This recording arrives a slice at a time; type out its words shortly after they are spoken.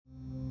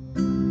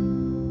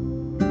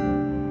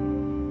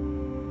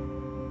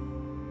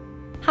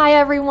Hi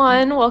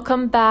everyone,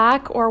 welcome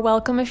back, or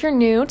welcome if you're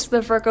new to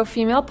the Virgo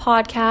Female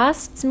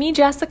Podcast. It's me,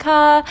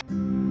 Jessica.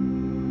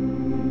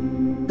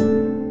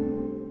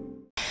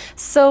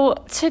 So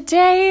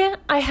today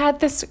I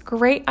had this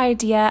great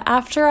idea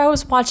after I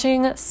was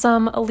watching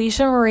some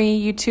Alicia Marie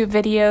YouTube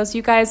videos.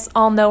 You guys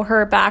all know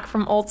her back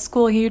from old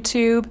school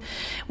YouTube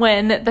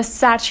when the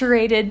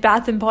saturated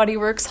Bath & Body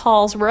Works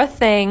hauls were a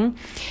thing.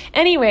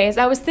 Anyways,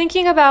 I was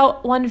thinking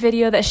about one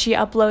video that she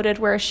uploaded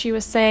where she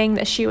was saying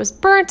that she was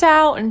burnt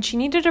out and she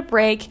needed a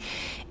break,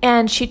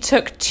 and she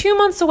took 2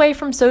 months away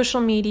from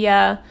social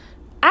media.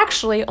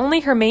 Actually, only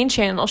her main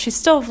channel. She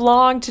still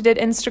vlogged, did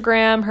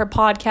Instagram, her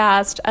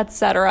podcast,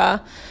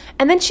 etc.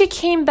 And then she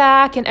came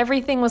back and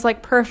everything was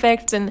like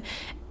perfect, and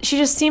she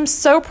just seems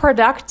so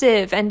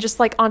productive and just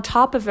like on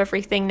top of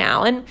everything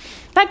now. And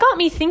that got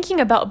me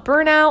thinking about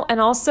burnout and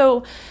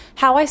also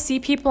how I see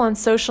people on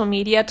social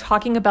media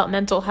talking about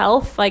mental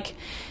health. Like,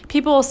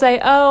 people will say,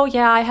 oh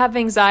yeah, I have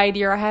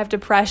anxiety or I have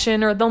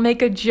depression, or they'll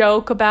make a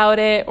joke about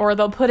it, or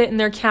they'll put it in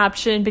their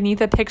caption beneath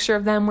a picture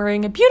of them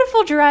wearing a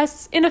beautiful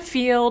dress in a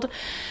field,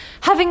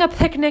 having a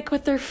picnic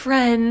with their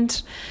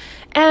friend.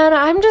 And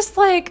I'm just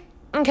like,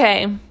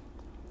 okay,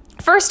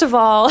 first of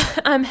all,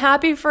 I'm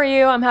happy for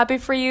you. I'm happy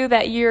for you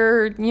that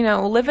you're,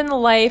 living the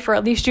life, or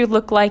at least you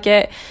look like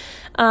it.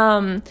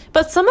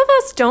 But some of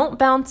us don't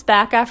bounce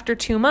back after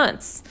 2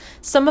 months.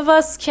 Some of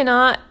us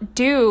cannot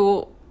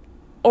do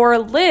or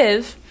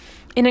live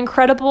an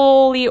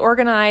incredibly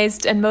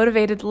organized and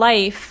motivated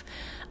life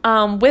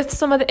with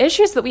some of the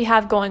issues that we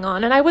have going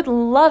on. And I would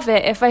love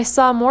it if I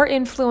saw more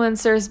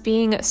influencers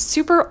being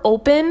super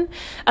open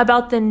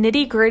about the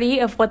nitty-gritty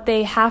of what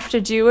they have to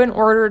do in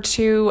order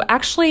to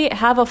actually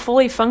have a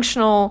fully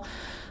functional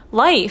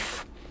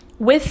life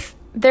with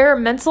their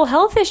mental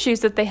health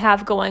issues that they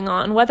have going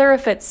on, whether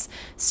if it's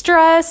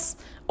stress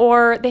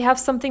or they have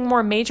something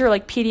more major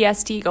like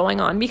PTSD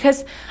going on,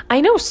 because I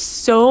know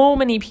so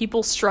many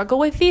people struggle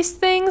with these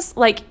things,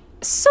 like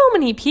so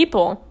many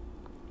people.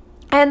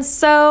 And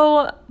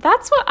so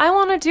that's what I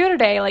want to do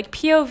today. Like,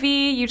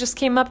 POV, you just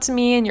came up to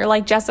me and you're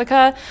like,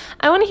 Jessica,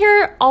 I want to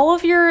hear all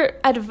of your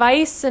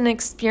advice and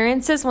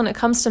experiences when it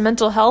comes to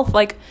mental health.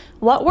 Like,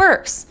 what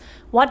works?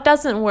 What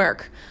doesn't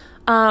work?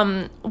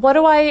 What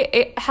do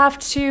I have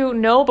to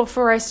know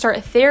before I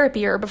start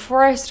therapy or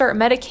before I start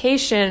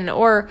medication,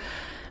 or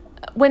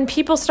when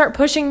people start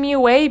pushing me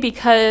away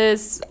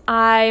because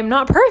I'm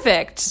not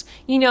perfect,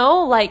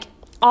 like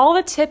all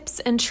the tips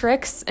and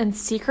tricks and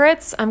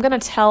secrets, I'm going to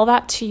tell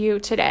that to you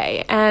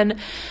today. And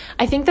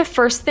I think the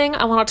first thing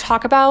I want to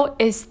talk about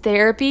is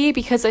therapy,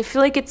 because I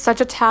feel like it's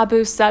such a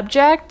taboo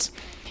subject.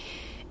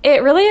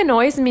 It really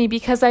annoys me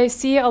because I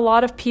see a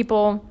lot of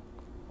people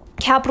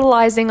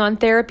capitalizing on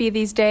therapy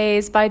these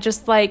days by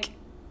just like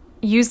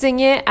using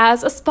it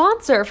as a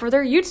sponsor for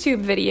their YouTube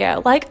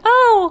video. Like,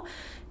 oh,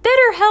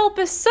 BetterHelp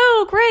is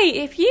so great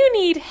if you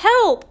need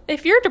help,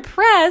 if you're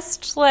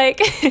depressed,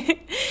 like,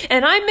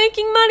 and I'm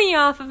making money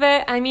off of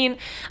it. I mean,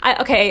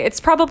 okay,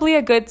 it's probably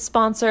a good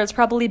sponsor. It's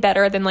probably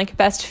better than like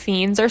Best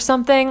Fiends or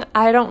something.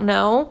 I don't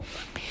know.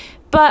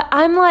 But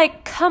I'm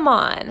like, come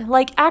on,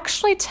 like,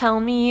 actually tell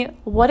me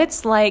what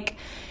it's like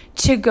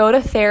to go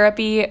to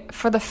therapy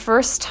for the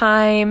first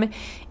time,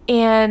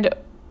 and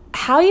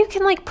how you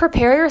can like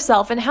prepare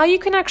yourself and how you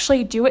can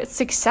actually do it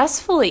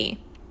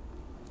successfully.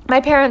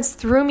 My parents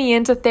threw me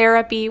into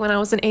therapy when I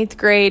was in 8th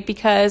grade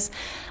because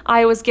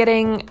I was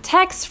getting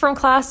texts from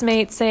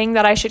classmates saying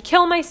that I should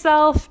kill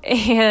myself,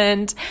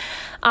 and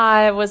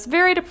I was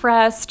very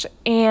depressed,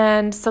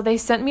 and so they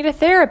sent me to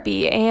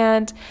therapy.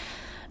 And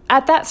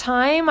at that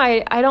time,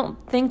 I don't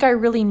think I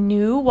really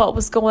knew what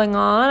was going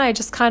on. I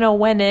just kind of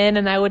went in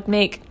and I would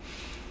make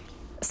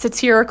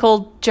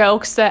satirical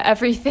jokes at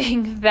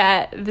everything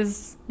that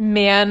this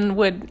man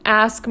would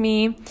ask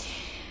me.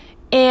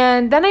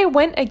 And then I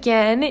went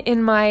again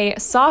in my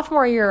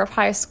sophomore year of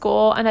high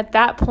school, and at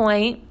that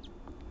point,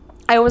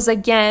 I was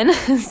again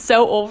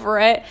so over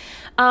it.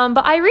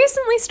 But I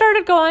recently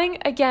started going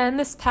again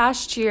this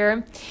past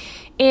year,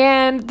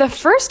 and the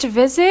first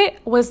visit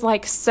was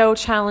like so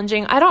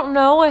challenging. I don't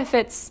know if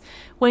it's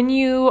when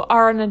you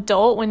are an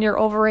adult, when you're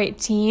over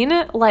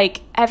 18,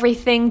 like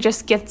everything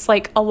just gets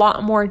like a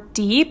lot more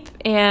deep,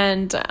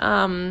 and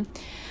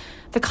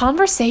the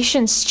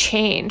conversations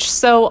change.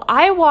 So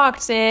I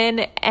walked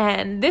in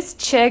and this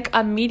chick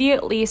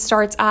immediately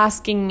starts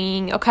asking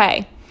me,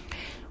 okay,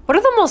 what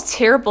are the most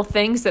terrible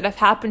things that have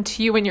happened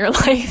to you in your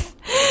life?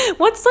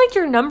 What's like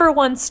your number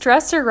one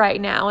stressor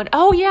right now? And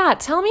oh yeah,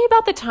 tell me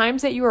about the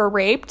times that you were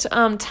raped.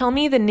 Tell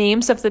me the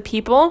names of the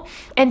people,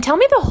 and tell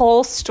me the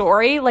whole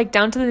story, like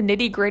down to the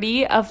nitty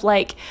gritty of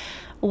like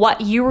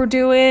what you were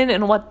doing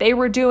and what they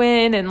were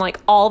doing and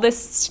like all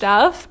this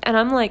stuff. And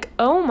I'm like,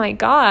 oh my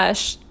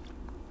gosh,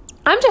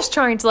 I'm just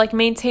trying to like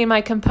maintain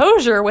my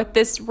composure with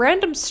this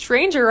random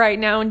stranger right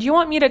now. And do you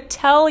want me to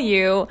tell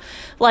you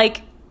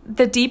like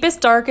the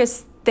deepest,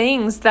 darkest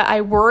things that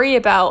I worry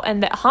about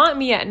and that haunt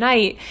me at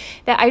night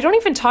that I don't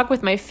even talk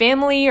with my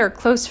family or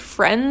close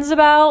friends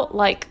about?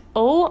 Like,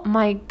 oh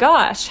my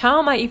gosh, how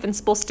am I even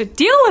supposed to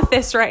deal with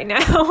this right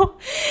now?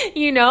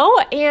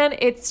 And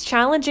it's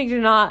challenging to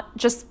not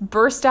just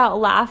burst out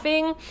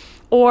laughing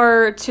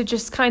or to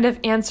just kind of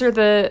answer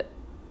the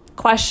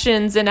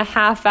questions in a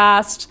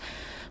half-assed,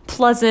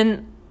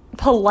 pleasant,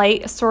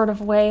 polite sort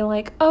of way,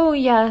 like, oh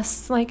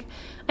yes, like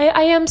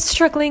I am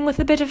struggling with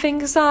a bit of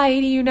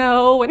anxiety, and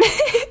and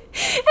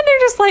they're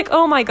just like,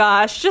 oh my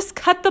gosh, just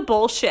cut the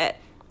bullshit.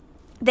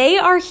 They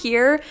are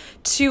here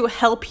to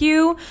help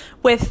you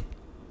with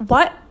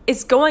what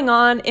is going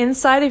on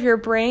inside of your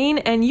brain,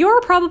 and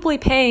you're probably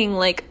paying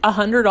like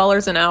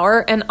 $100 an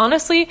hour. And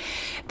honestly,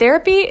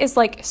 therapy is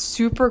like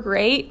super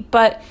great,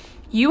 but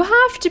you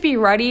have to be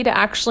ready to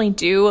actually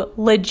do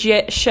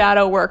legit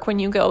shadow work when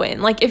you go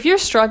in. Like if you're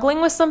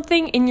struggling with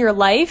something in your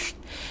life,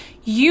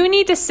 you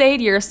need to say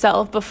to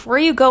yourself before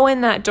you go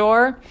in that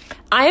door,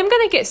 I am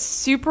going to get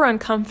super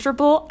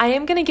uncomfortable. I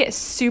am going to get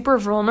super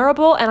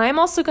vulnerable. And I'm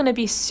also going to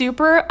be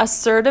super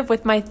assertive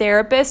with my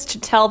therapist to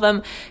tell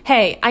them,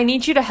 hey, I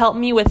need you to help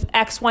me with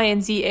X, Y,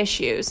 and Z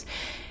issues.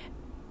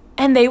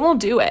 And they will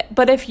do it.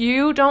 But if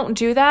you don't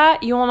do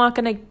that, you are not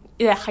going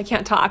to, I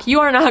can't talk. You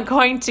are not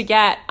going to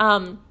get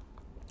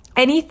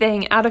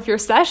anything out of your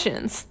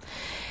sessions.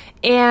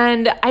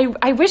 And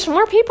I wish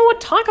more people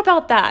would talk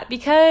about that,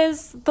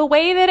 because the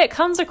way that it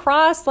comes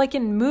across, like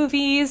in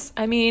movies,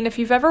 I mean, if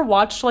you've ever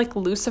watched like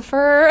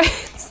Lucifer,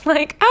 it's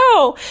like,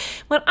 oh,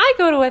 when I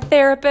go to a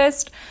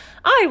therapist,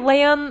 I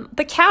lay on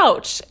the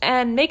couch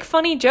and make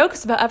funny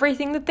jokes about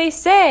everything that they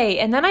say.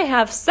 And then I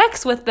have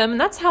sex with them. And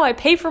that's how I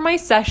pay for my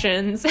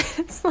sessions.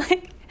 It's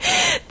like,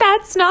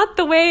 that's not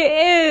the way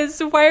it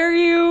is. Why are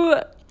you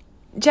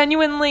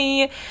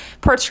genuinely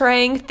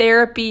portraying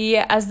therapy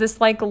as this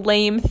like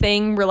lame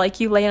thing where like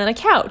you lay on a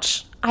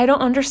couch? I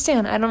don't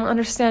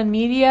understand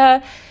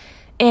media,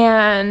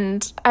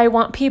 and I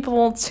want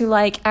people to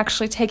like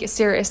actually take it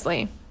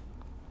seriously.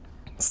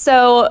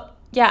 So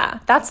yeah,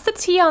 that's the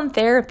tea on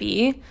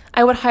therapy.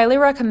 I would highly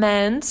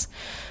recommend.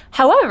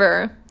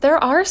 However,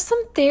 there are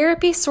some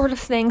therapy sort of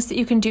things that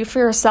you can do for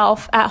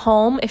yourself at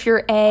home if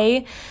you're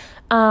A,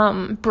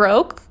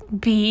 broke,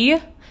 B,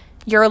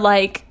 you're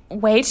like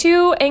way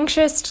too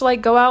anxious to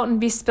like go out and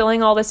be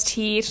spilling all this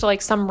tea to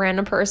like some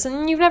random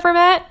person you've never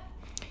met.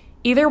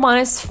 Either one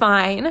is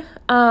fine.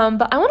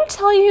 But I want to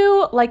tell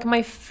you like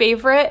my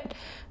favorite,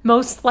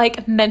 most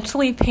like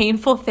mentally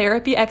painful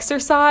therapy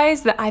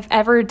exercise that I've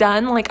ever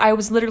done. Like I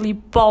was literally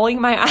bawling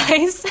my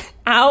eyes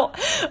out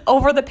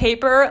over the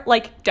paper,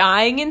 like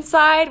dying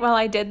inside while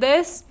I did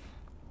this.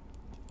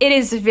 It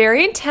is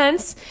very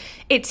intense.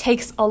 It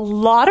takes a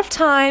lot of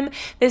time.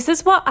 This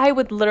is what I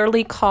would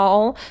literally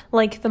call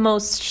like the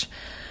most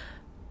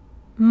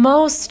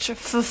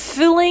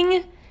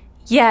fulfilling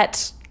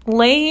yet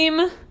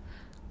lame,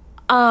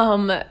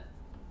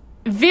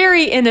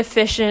 very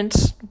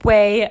inefficient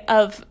way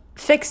of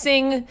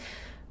fixing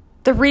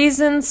the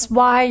reasons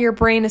why your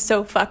brain is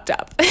so fucked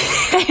up.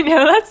 I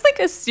know that's like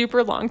a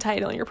super long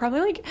title. And you're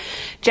probably like,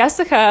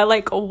 Jessica,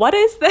 like, what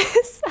is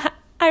this?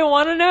 I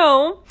want to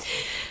know.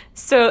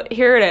 So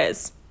here it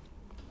is.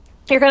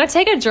 You're going to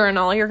take a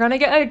journal. You're going to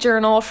get a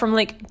journal from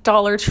like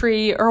Dollar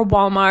Tree or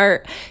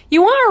Walmart.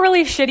 You want a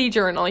really shitty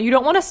journal. You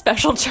don't want a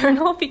special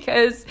journal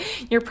because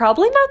you're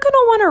probably not going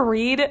to want to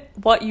read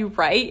what you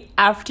write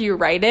after you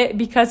write it,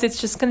 because it's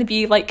just going to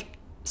be like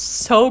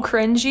so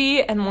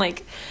cringy and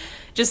like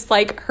just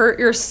like hurt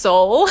your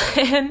soul.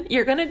 And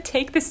you're going to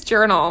take this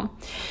journal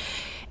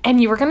and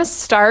you are going to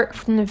start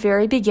from the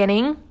very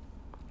beginning,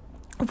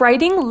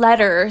 writing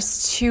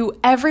letters to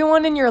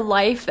everyone in your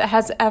life that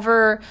has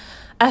ever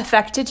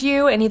affected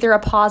you in either a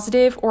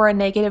positive or a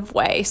negative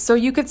way. So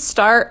you could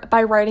start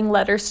by writing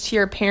letters to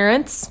your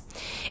parents.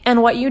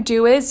 And what you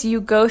do is you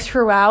go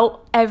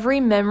throughout every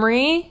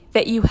memory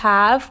that you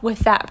have with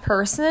that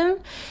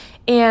person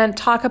and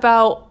talk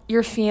about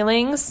your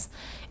feelings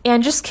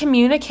and just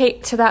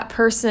communicate to that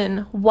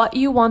person what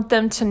you want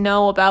them to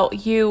know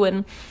about you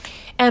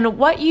and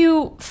what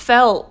you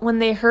felt when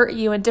they hurt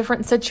you in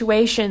different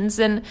situations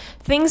and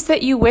things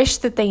that you wish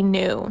that they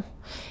knew.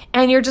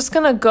 And you're just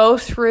going to go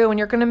through and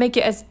you're going to make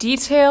it as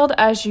detailed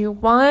as you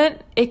want.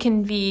 It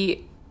can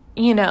be,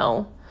 you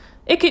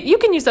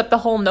can use up the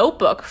whole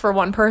notebook for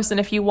one person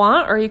if you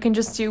want, or you can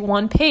just do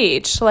one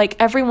page. Like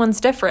everyone's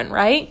different,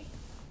 right?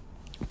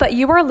 But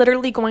you are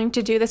literally going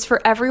to do this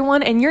for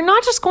everyone, and you're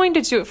not just going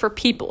to do it for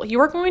people. You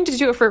are going to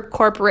do it for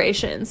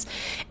corporations.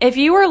 If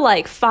you are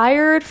like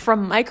fired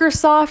from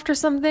Microsoft or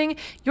something,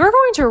 you're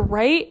going to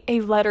write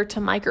a letter to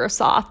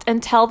Microsoft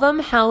and tell them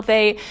how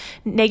they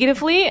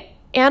negatively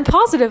and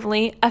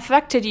positively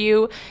affected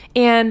you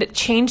and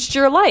changed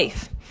your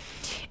life.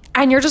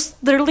 And you're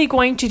just literally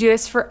going to do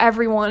this for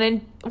everyone.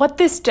 And what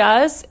this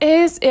does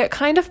is it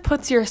kind of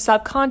puts your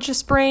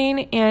subconscious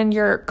brain and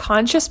your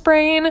conscious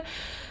brain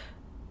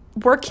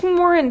working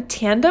more in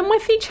tandem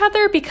with each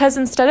other, because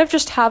instead of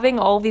just having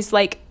all these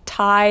like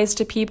ties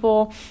to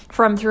people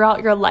from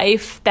throughout your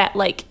life that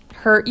like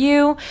hurt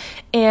you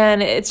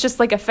and it's just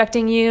like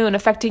affecting you and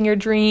affecting your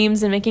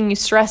dreams and making you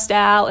stressed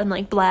out and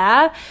like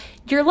blah,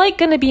 you're like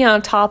going to be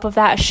on top of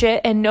that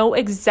shit and know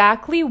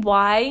exactly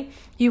why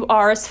you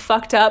are as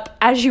fucked up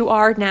as you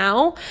are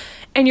now.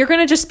 And you're going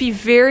to just be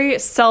very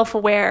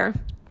self-aware.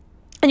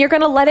 And you're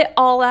going to let it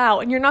all out.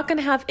 And you're not going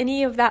to have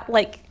any of that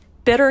like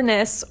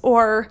bitterness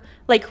or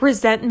like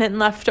resentment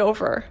left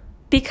over.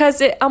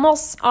 Because it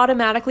almost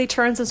automatically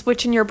turns a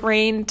switch in your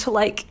brain to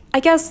like,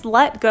 I guess,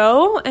 let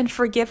go and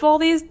forgive all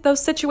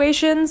those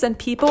situations and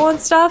people and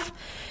stuff.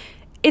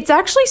 It's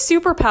actually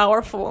super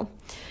powerful.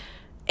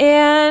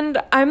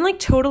 And I'm like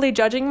totally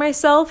judging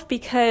myself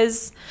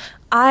because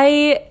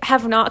I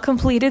have not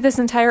completed this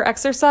entire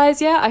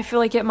exercise yet. I feel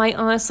like it might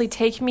honestly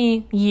take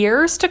me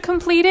years to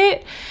complete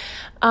it.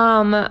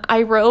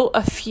 I wrote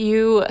a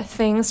few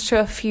things to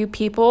a few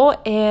people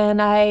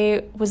and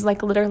I was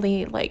like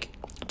literally like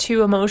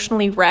too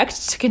emotionally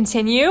wrecked to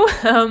continue.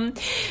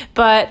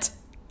 But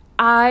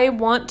I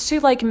want to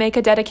like make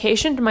a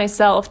dedication to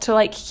myself to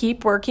like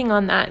keep working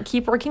on that,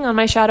 keep working on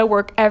my shadow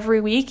work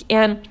every week.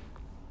 And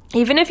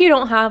even if you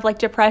don't have like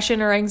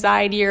depression or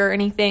anxiety or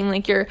anything,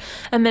 like you're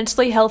a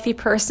mentally healthy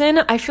person,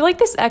 I feel like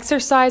this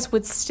exercise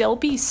would still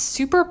be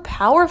super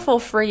powerful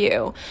for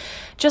you.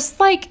 Just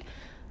like,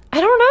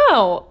 I don't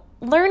know,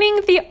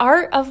 learning the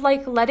art of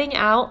like letting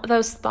out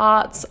those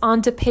thoughts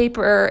onto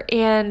paper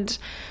and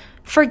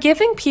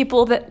forgiving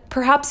people that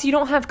perhaps you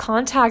don't have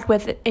contact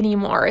with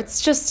anymore.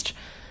 It's just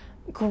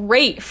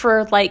great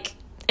for like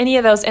any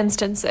of those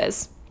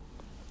instances.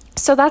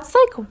 So that's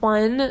like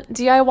one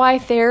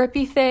DIY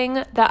therapy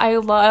thing that I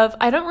love.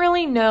 I don't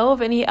really know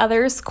of any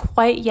others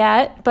quite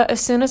yet, but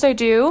as soon as I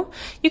do,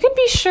 you can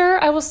be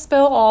sure I will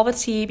spill all the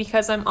tea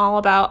because I'm all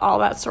about all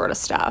that sort of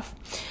stuff.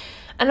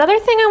 Another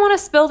thing I want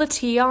to spill the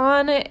tea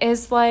on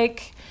is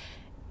like,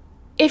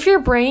 if your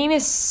brain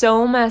is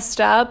so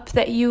messed up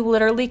that you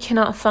literally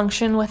cannot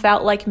function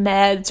without like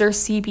meds or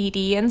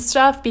CBD and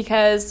stuff,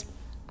 because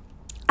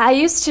I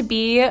used to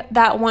be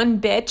that one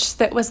bitch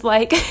that was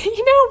like,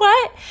 you know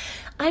what?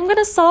 I'm going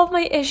to solve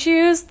my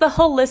issues the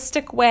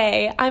holistic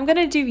way. I'm going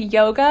to do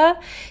yoga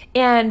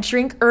and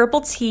drink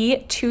herbal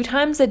tea 2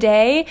 times a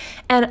day.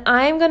 And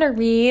I'm going to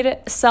read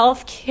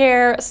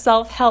self-care,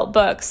 self-help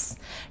books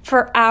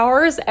for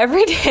hours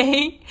every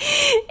day.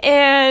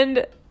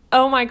 And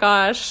oh my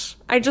gosh,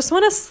 I just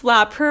want to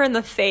slap her in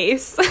the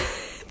face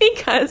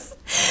because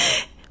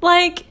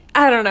like,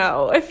 I don't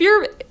know, if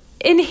you're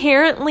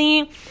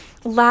inherently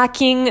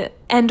lacking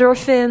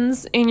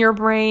endorphins in your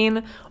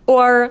brain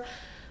or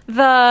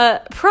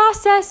the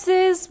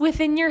processes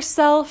within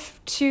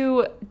yourself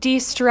to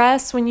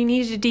de-stress when you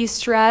need to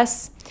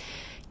de-stress,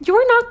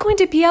 you're not going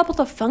to be able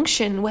to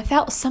function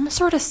without some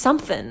sort of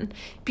something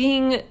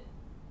being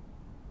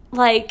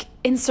like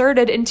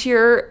inserted into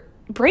your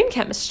brain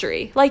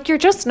chemistry. Like you're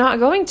just not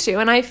going to.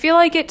 And I feel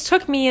like it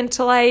took me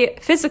until I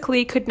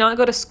physically could not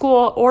go to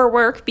school or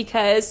work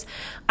because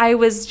I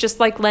was just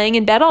like laying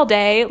in bed all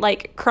day,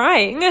 like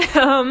crying.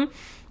 I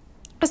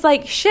was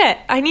like, shit,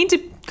 I need to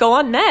go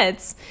on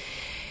meds.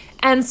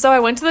 And so I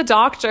went to the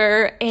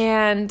doctor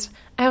and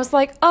I was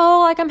like,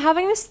 oh, like I'm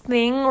having this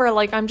thing where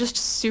like I'm just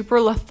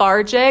super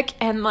lethargic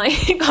and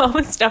like all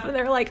this stuff. And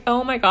they're like,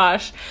 oh my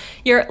gosh,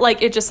 you're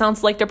like, it just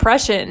sounds like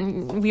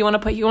depression. We want to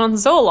put you on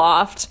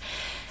Zoloft.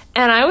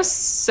 And I was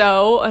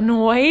so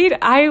annoyed.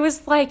 I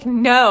was like,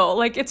 no,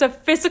 like it's a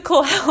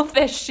physical health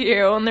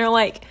issue. And they're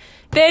like,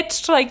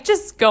 bitch, like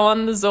just go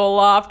on the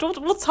Zoloft.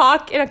 We'll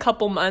talk in a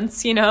couple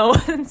months, you know,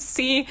 and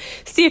see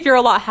if you're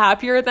a lot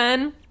happier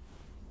then.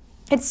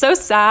 It's so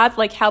sad,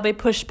 like how they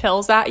push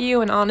pills at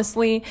you. And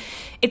honestly,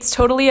 it's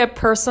totally a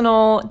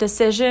personal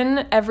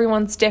decision.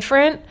 Everyone's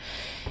different.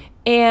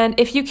 And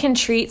if you can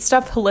treat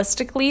stuff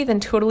holistically, then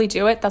totally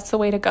do it. That's the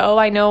way to go.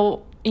 I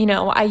know, you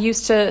know, I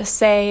used to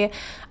say,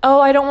 oh,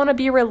 I don't want to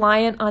be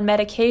reliant on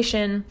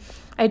medication.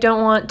 I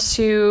don't want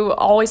to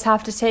always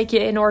have to take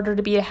it in order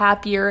to be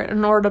happier,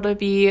 in order to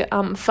be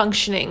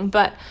functioning.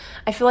 But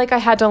I feel like I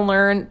had to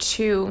learn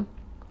to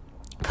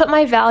put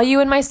my value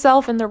in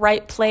myself in the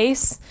right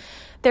place.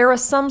 There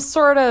was some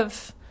sort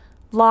of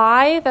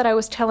lie that I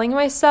was telling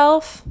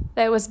myself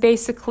that was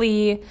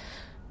basically,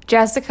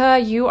 Jessica,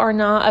 you are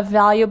not a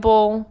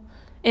valuable,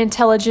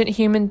 intelligent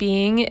human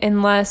being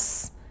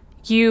unless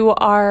you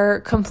are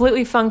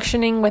completely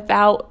functioning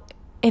without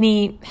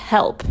any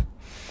help.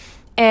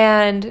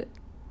 And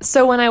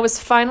so when I was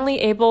finally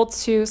able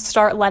to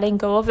start letting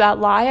go of that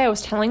lie I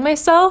was telling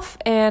myself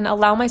and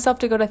allow myself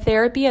to go to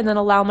therapy and then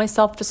allow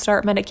myself to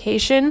start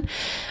medication,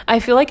 I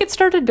feel like it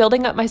started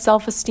building up my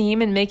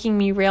self-esteem and making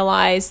me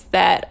realize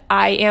that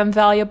I am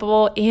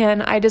valuable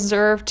and I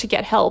deserve to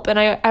get help. And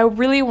I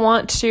really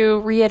want to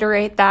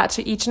reiterate that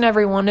to each and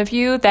every one of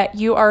you, that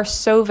you are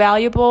so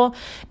valuable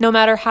no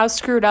matter how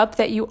screwed up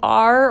that you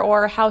are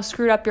or how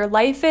screwed up your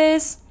life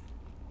is.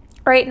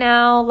 Right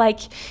now, like,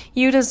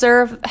 you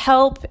deserve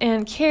help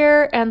and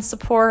care and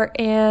support,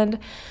 and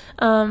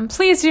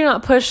please do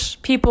not push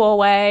people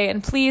away,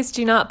 and please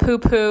do not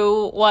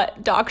poo-poo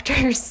what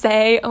doctors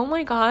say. Oh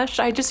my gosh,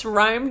 I just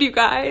rhymed, you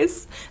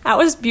guys. That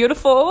was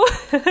beautiful.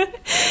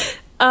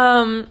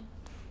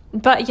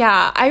 But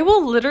yeah, I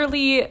will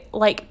literally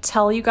like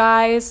tell you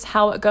guys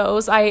how it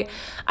goes. I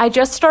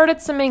just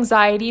started some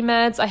anxiety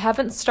meds. I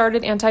haven't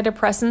started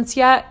antidepressants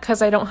yet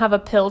because I don't have a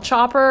pill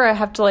chopper. I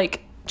have to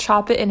like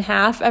chop it in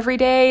half every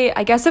day.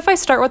 I guess if I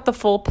start with the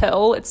full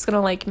pill, it's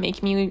gonna like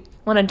make me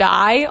want to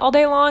die all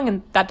day long,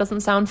 and that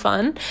doesn't sound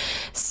fun.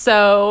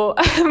 So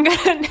I'm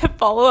gonna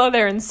follow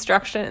their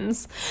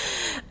instructions.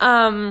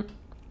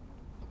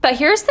 But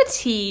here's the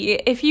tea.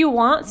 If you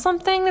want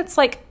something that's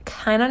like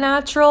kind of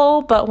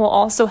natural but will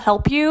also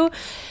help you,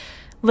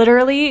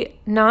 literally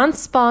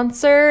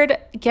non-sponsored,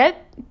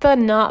 get the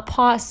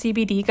NotPot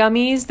CBD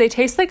gummies. They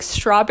taste like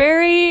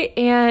strawberry,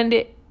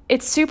 and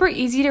it's super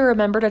easy to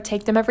remember to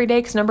take them every day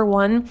because number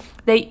one,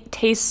 they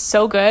taste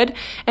so good,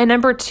 and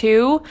number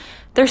two,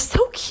 they're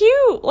so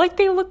cute. Like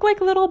they look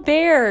like little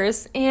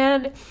bears,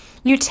 and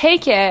you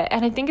take it,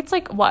 and I think it's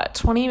like,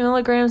 20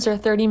 milligrams or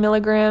 30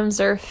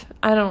 milligrams or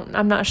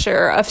I'm not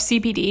sure, of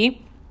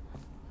CBD.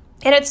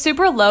 And it's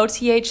super low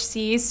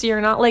THC, so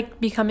you're not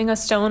like becoming a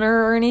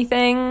stoner or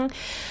anything.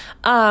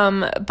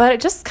 But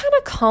it just kind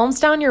of calms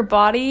down your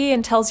body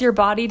and tells your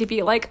body to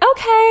be like,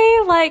 okay,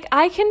 like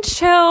I can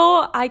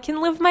chill, I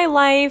can live my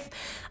life.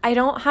 I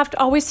don't have to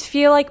always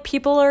feel like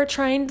people are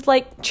trying to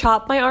like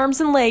chop my arms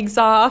and legs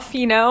off,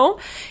 you know?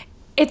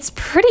 It's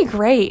pretty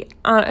great,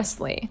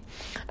 honestly.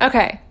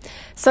 Okay,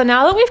 so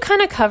now that we've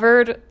kind of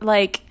covered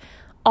like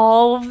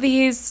all of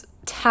these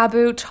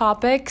taboo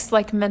topics,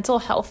 like mental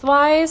health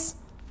wise,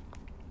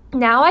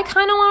 now I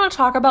kind of want to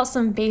talk about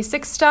some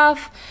basic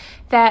stuff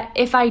that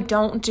if I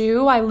don't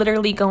do, I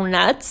literally go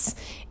nuts.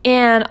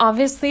 And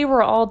obviously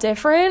we're all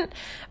different,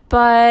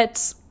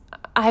 but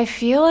I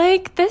feel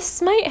like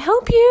this might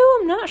help you.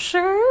 I'm not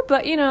sure,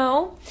 but you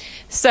know.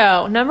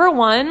 So number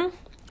one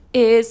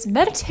is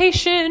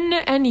meditation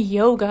and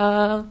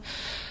yoga.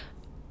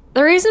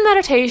 The reason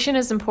meditation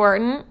is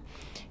important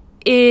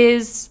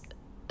is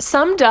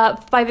summed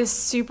up by this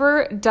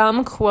super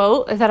dumb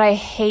quote that I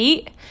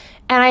hate.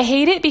 And I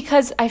hate it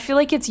because I feel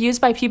like it's used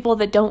by people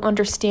that don't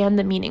understand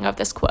the meaning of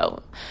this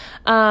quote.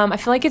 I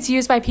feel like it's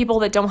used by people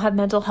that don't have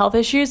mental health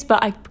issues,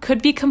 but I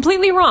could be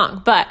completely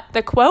wrong. But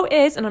the quote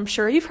is, and I'm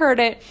sure you've heard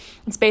it,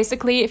 it's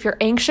basically, if you're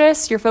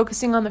anxious, you're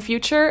focusing on the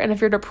future, and if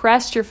you're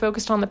depressed, you're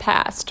focused on the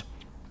past.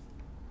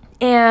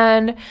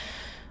 And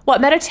what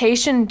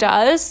meditation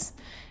does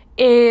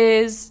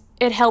is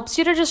it helps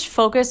you to just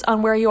focus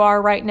on where you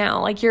are right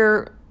now. Like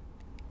you're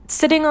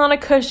sitting on a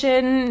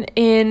cushion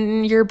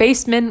in your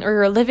basement or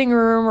your living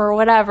room or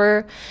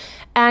whatever,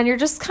 and you're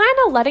just kind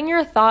of letting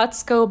your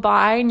thoughts go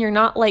by, and you're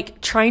not like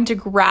trying to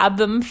grab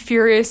them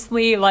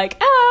furiously like,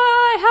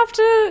 I have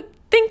to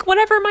think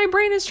whatever my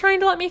brain is trying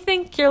to let me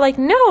think. You're like,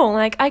 no,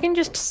 like I can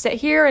just sit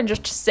here and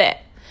just sit.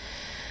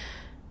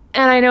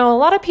 And I know a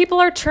lot of people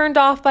are turned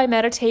off by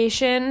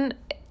meditation.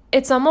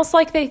 It's almost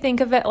like they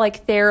think of it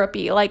like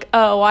therapy, like,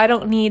 oh, I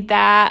don't need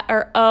that,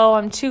 or oh,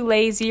 I'm too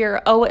lazy,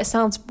 or oh, it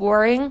sounds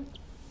boring.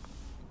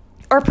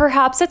 Or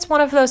perhaps it's one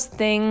of those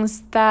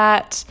things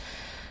that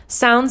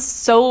sounds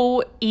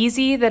so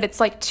easy that it's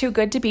like too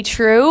good to be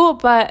true.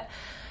 But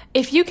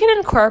if you can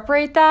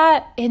incorporate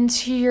that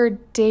into your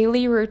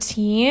daily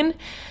routine,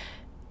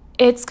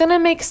 it's going to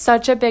make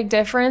such a big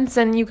difference.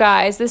 And you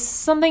guys, this is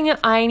something that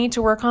I need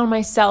to work on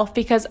myself,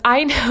 because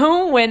I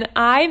know when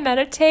I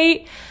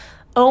meditate,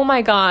 oh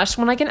my gosh,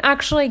 when I can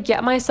actually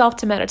get myself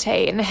to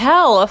meditate, and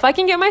hell, if I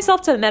can get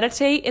myself to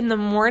meditate in the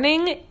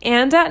morning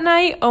and at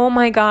night, oh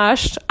my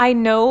gosh, I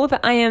know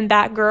that I am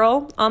that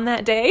girl on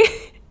that day.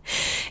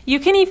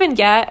 You can even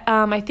get,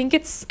 I think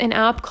it's an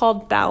app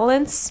called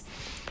Balance.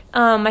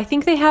 I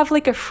think they have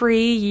like a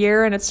free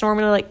year, and it's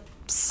normally like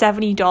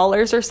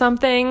 $70 or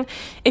something.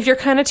 If you're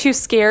kind of too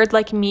scared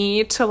like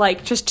me to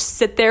like just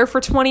sit there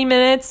for 20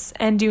 minutes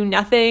and do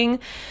nothing,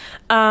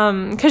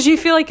 because you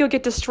feel like you'll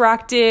get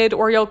distracted,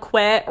 or you'll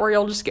quit, or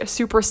you'll just get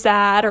super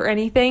sad or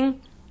anything.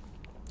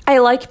 I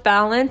like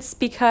Balance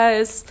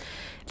because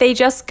they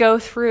just go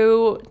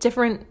through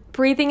different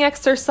breathing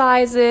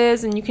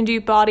exercises, and you can do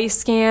body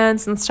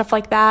scans and stuff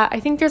like that. I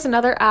think there's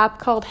another app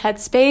called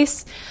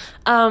Headspace.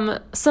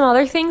 Some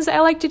other things I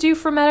like to do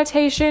for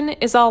meditation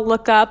is I'll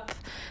look up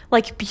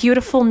like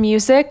beautiful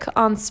music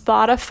on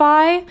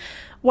Spotify,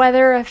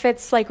 whether if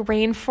it's like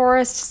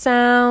rainforest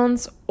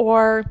sounds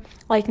or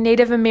like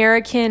Native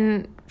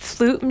American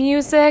flute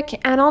music,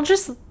 and I'll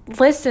just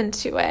listen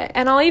to it.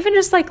 And I'll even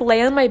just like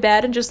lay on my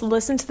bed and just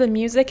listen to the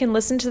music and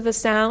listen to the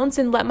sounds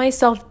and let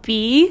myself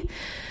be.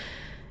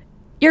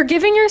 You're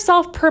giving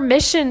yourself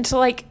permission to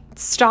like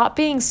stop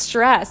being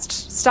stressed,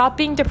 stop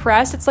being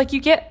depressed. It's like you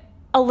get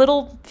a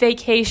little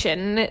vacation,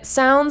 and it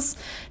sounds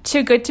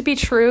too good to be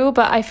true,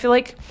 but I feel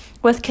like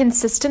with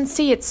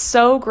consistency, it's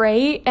so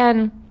great.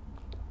 And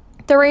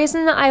the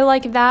reason that I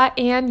like that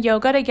and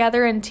yoga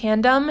together in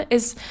tandem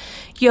is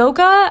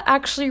yoga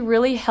actually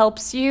really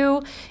helps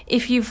you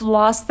if you've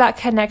lost that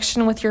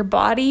connection with your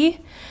body.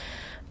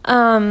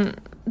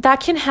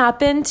 That can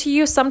happen to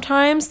you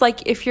sometimes.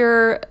 Like if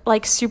you're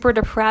like super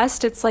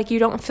depressed, it's like you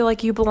don't feel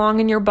like you belong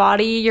in your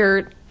body.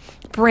 Your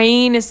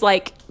brain is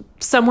like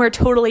somewhere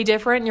totally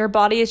different and your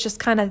body is just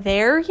kind of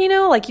there, you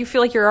know, like you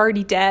feel like you're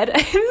already dead.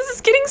 This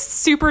is getting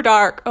super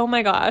dark. Oh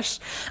my gosh.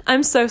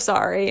 I'm so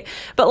sorry.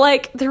 But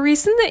like the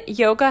reason that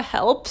yoga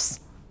helps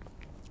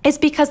is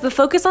because the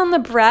focus on the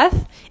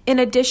breath, in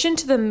addition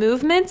to the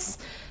movements,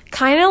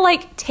 kind of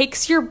like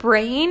takes your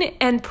brain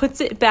and puts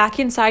it back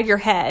inside your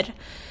head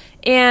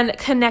and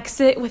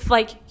connects it with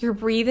like your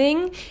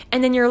breathing.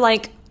 And then you're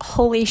like,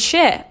 holy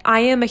shit, I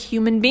am a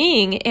human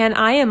being and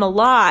I am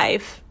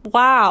alive.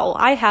 Wow,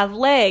 I have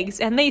legs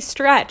and they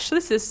stretch.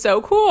 This is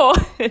so cool.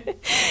 And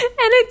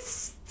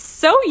it's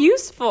so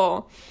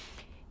useful.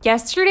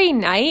 Yesterday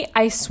night,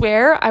 I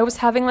swear I was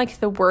having like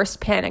the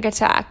worst panic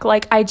attack.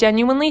 Like I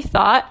genuinely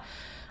thought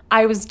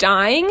I was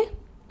dying.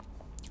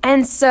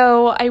 And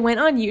so I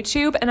went on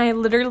YouTube and I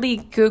literally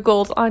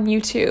Googled on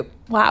YouTube.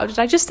 Wow, did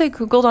I just say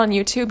Googled on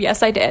YouTube?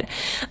 Yes, I did.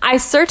 I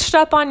searched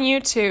up on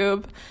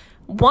YouTube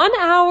 1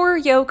 hour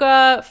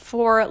yoga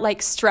for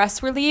like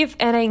stress relief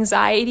and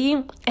anxiety.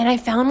 And I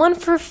found one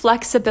for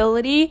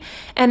flexibility.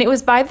 And it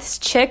was by this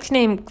chick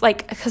named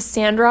like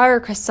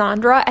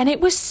Cassandra. And it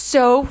was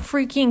so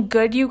freaking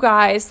good, you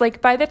guys.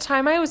 Like by the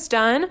time I was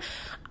done,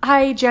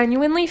 I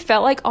genuinely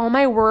felt like all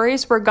my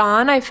worries were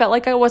gone. I felt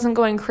like I wasn't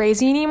going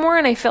crazy anymore.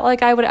 And I felt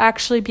like I would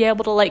actually be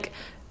able to like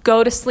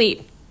go to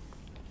sleep.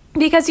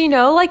 Because, you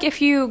know, like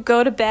if you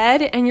go to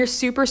bed and you're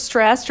super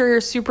stressed or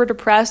you're super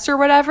depressed or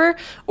whatever,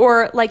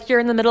 or like you're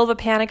in the middle of a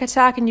panic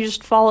attack and you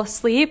just fall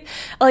asleep,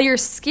 well, you're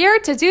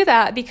scared to do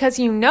that because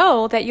you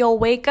know that you'll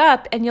wake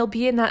up and you'll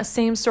be in that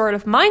same sort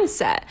of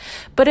mindset.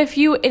 But if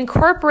you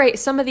incorporate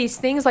some of these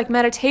things like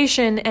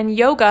meditation and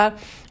yoga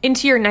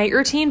into your night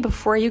routine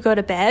before you go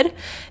to bed,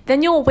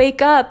 then you'll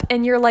wake up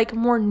and you're like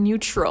more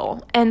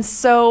neutral. And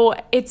so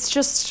it's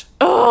just,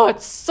 oh,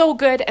 it's so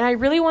good. And I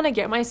really want to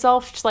get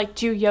myself to like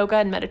do yoga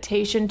and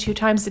meditation 2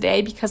 times a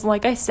day because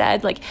like I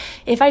said, like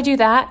if I do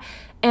that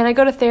and I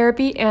go to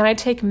therapy and I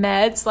take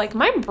meds, like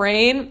my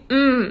brain,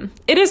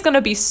 it is going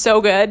to be so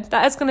good.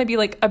 That is going to be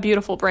like a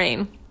beautiful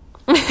brain.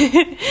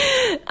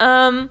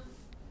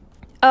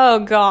 Oh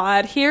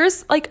God,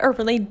 here's like a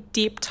really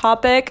deep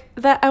topic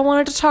that I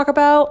wanted to talk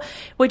about,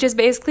 which is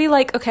basically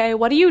like, okay,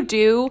 what do you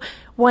do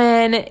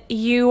when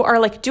you are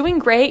like doing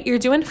great, you're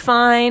doing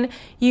fine,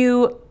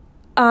 you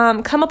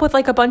come up with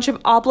like a bunch of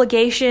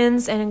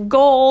obligations and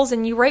goals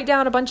and you write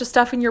down a bunch of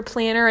stuff in your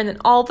planner and then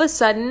all of a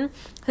sudden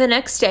the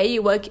next day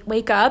you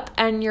wake up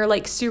and you're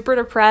like super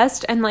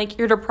depressed and like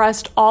you're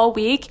depressed all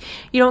week.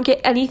 You don't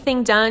get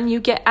anything done. You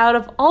get out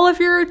of all of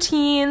your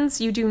routines.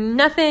 You do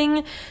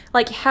nothing.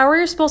 Like how are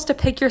you supposed to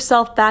pick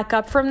yourself back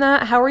up from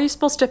that? How are you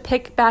supposed to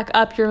pick back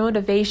up your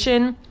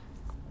motivation?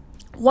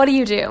 What do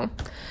you do?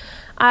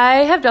 I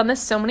have done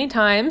this so many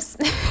times.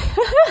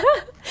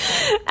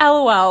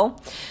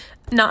 LOL.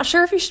 Not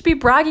sure if you should be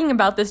bragging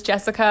about this,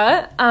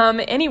 Jessica.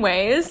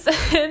 Anyways, I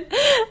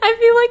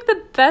feel like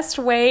the best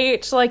way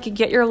to like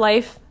get your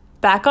life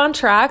back on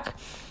track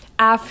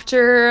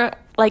after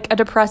like a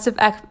depressive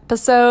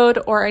episode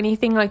or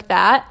anything like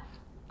that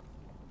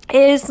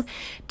is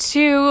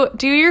to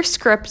do your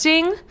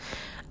scripting.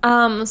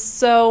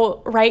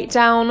 So write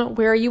down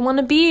where you want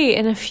to be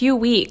in a few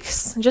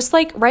weeks. Just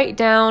like write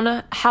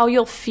down how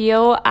you'll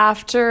feel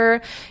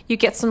after you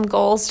get some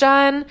goals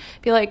done.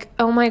 Be like,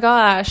 oh my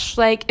gosh,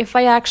 like if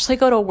I actually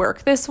go to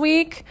work this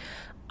week,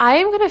 I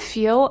am going to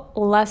feel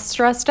less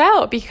stressed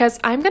out because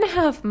I'm going to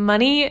have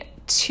money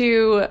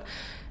to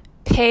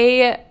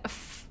pay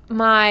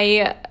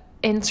my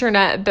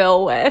internet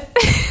bill with.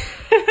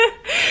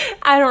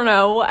 I don't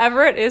know,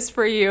 whatever it is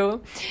for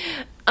you.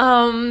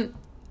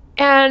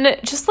 And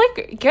just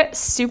like get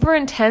super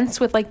intense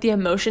with like the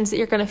emotions that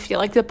you're going to feel,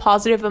 like the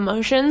positive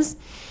emotions.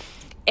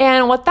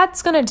 And what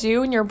that's going to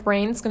do in your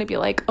brain is going to be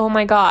like, oh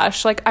my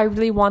gosh, like I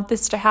really want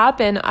this to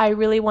happen. I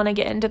really want to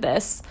get into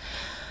this.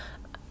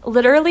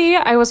 Literally,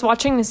 I was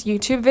watching this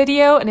YouTube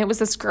video and it was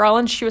this girl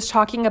and she was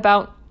talking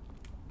about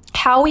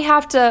how we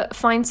have to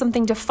find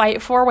something to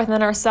fight for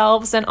within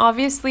ourselves. And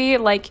obviously,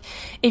 like,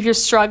 if you're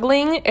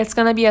struggling, it's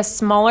going to be a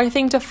smaller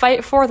thing to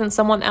fight for than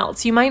someone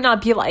else. You might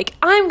not be like,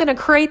 I'm going to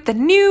create the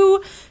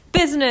new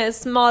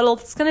business model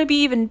that's going to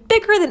be even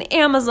bigger than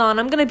Amazon.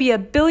 I'm going to be a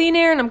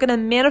billionaire and I'm going to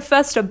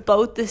manifest a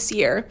boat this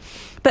year.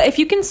 But if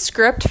you can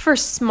script for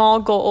small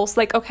goals,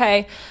 like,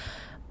 okay,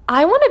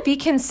 I want to be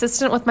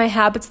consistent with my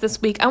habits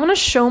this week. I want to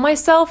show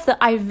myself that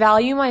I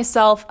value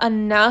myself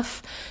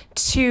enough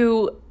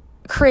to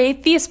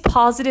create these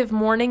positive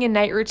morning and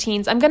night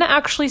routines. I'm going to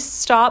actually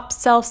stop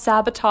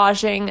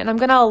self-sabotaging and I'm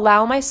going to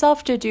allow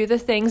myself to do the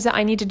things that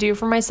I need to do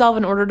for myself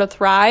in order to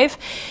thrive.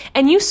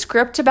 And you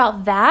script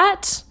about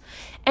that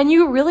and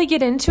you really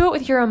get into it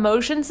with your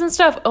emotions and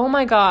stuff. Oh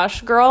my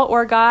gosh, girl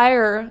or guy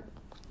or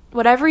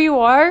whatever you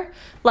are,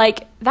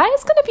 like that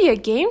is going to be a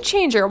game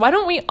changer. Why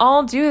don't we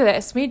all do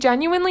this? We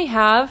genuinely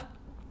have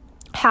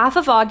half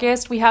of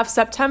August, we have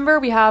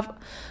September, we have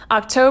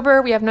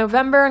October, we have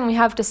November, and we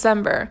have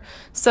December.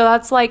 So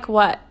that's like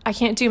what? I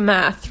can't do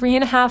math.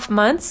 3.5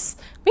 months?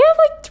 We have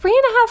like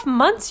 3.5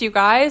 months, you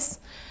guys.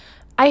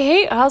 I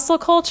hate hustle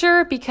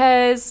culture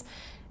because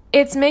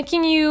it's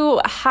making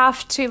you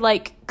have to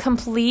like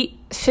complete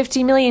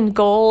 50 million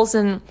goals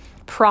and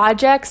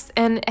projects,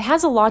 and it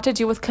has a lot to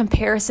do with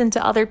comparison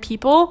to other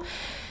people.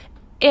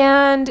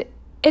 And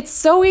it's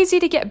so easy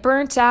to get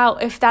burnt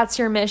out if that's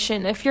your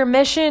mission. If your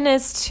mission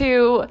is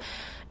to,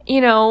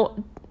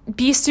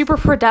 be super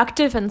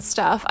productive and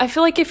stuff. I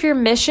feel like if your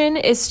mission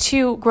is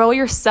to grow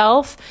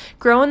yourself,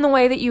 grow in the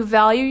way that you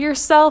value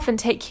yourself and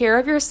take care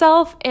of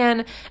yourself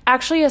and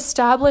actually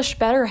establish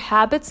better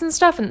habits and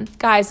stuff. And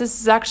guys, this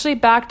is actually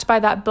backed by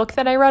that book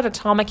that I read,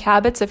 Atomic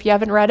Habits. If you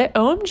haven't read it,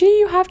 OMG,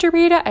 you have to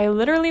read it. I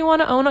literally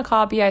want to own a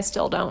copy. I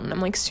still don't. And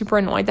I'm like super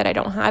annoyed that I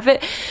don't have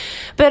it.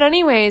 But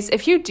anyways,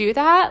 if you do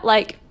that,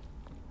 like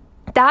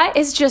that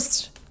is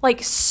just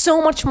like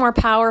so much more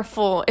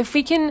powerful. If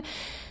we can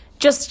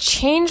just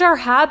change our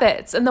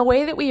habits and the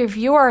way that we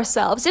view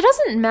ourselves. It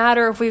doesn't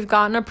matter if we've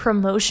gotten a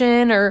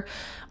promotion or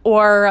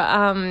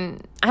I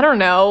don't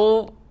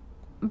know,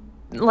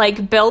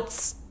 like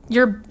built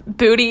your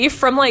booty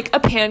from like a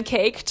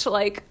pancake to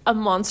like a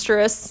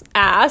monstrous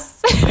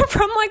ass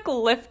from like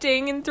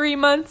lifting in 3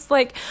 months,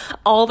 like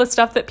all the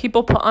stuff that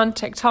people put on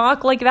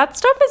TikTok. Like that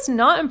stuff is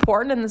not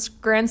important in this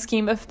grand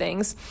scheme of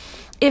things.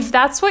 If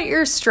that's what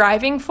you're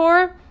striving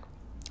for,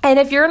 and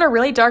if you're in a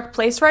really dark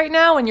place right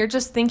now and you're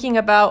just thinking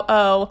about,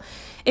 oh,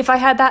 if I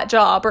had that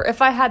job or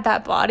if I had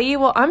that body,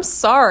 well, I'm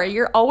sorry.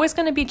 You're always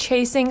going to be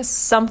chasing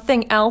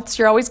something else.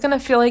 You're always going to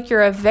feel like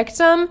you're a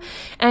victim,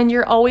 and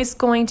you're always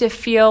going to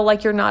feel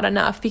like you're not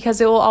enough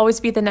because it will always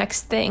be the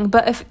next thing.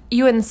 But if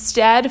you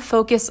instead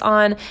focus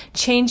on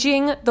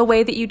changing the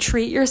way that you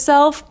treat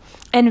yourself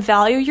and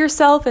value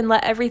yourself and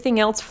let everything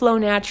else flow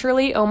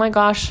naturally, oh my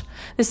gosh,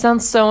 this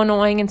sounds so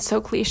annoying and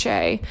so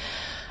cliche.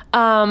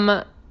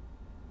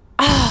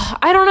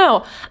 I don't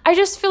know. I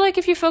just feel like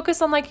if you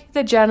focus on like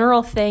the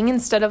general thing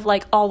instead of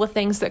like all the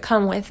things that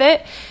come with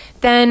it,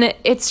 then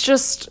it's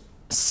just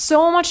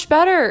so much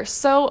better.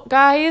 So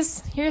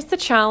guys, here's the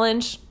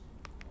challenge.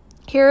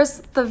 Here's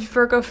the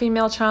Virgo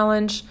female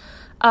challenge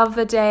of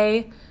the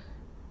day.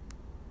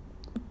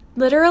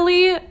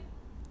 Literally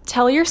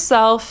tell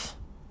yourself,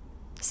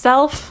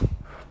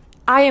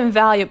 I am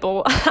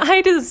valuable.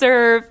 I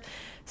deserve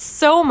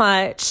so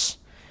much.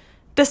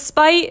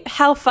 Despite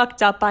how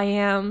fucked up I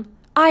am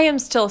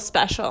still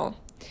special.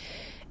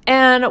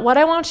 And what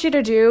I want you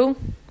to do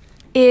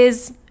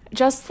is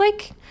just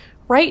like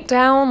write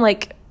down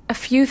like a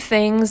few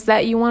things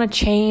that you want to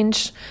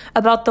change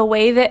about the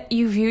way that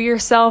you view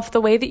yourself,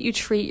 the way that you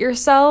treat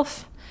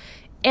yourself,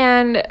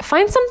 and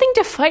find something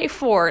to fight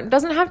for. It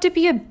doesn't have to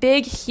be a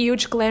big,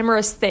 huge,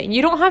 glamorous thing.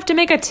 You don't have to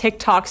make a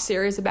TikTok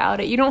series about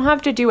it. You don't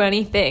have to do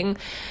anything.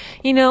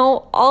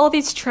 All of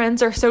these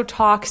trends are so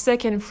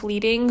toxic and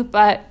fleeting,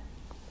 but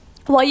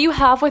what you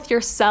have with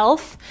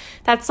yourself,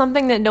 that's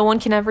something that no one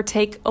can ever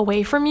take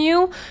away from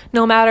you,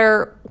 no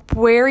matter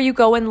where you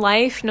go in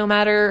life, no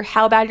matter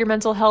how bad your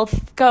mental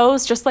health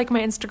goes, just like my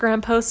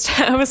Instagram post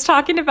I was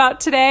talking about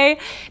today.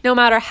 No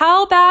matter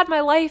how bad my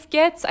life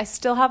gets, I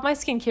still have my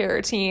skincare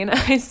routine.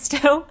 I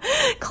still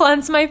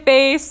cleanse my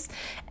face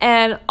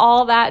and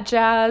all that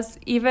jazz,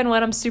 even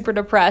when I'm super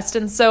depressed.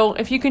 And so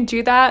if you can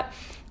do that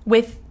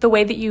with the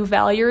way that you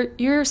value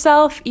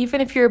yourself,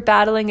 even if you're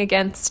battling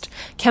against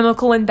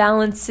chemical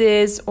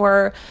imbalances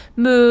or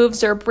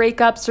moves or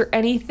breakups or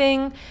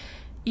anything,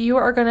 you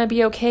are going to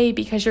be okay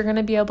because you're going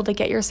to be able to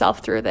get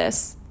yourself through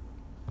this.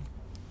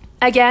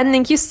 Again,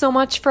 thank you so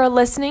much for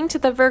listening to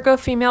the Virgo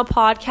Female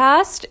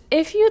Podcast.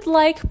 If you'd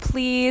like,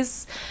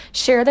 please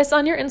share this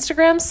on your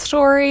Instagram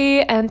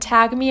story and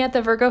tag me at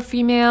the Virgo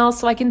Female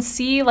so I can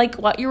see like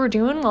what you were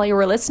doing while you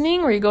were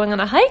listening. Were you going on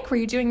a hike? Were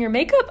you doing your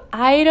makeup?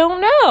 I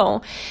don't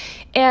know.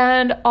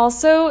 And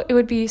also, it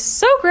would be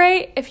so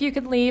great if you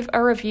could leave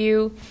a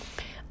review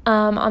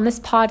on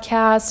this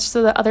podcast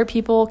so that other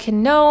people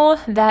can know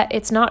that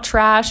it's not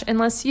trash.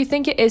 Unless you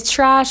think it is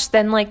trash,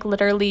 then like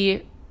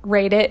literally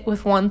rate it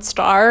with 1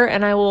 star,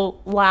 and I will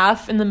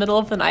laugh in the middle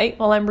of the night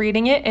while I'm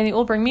reading it, and it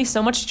will bring me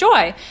so much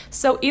joy.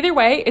 So either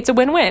way, it's a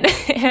win-win.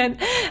 And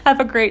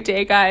have a great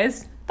day,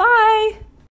 guys. Bye.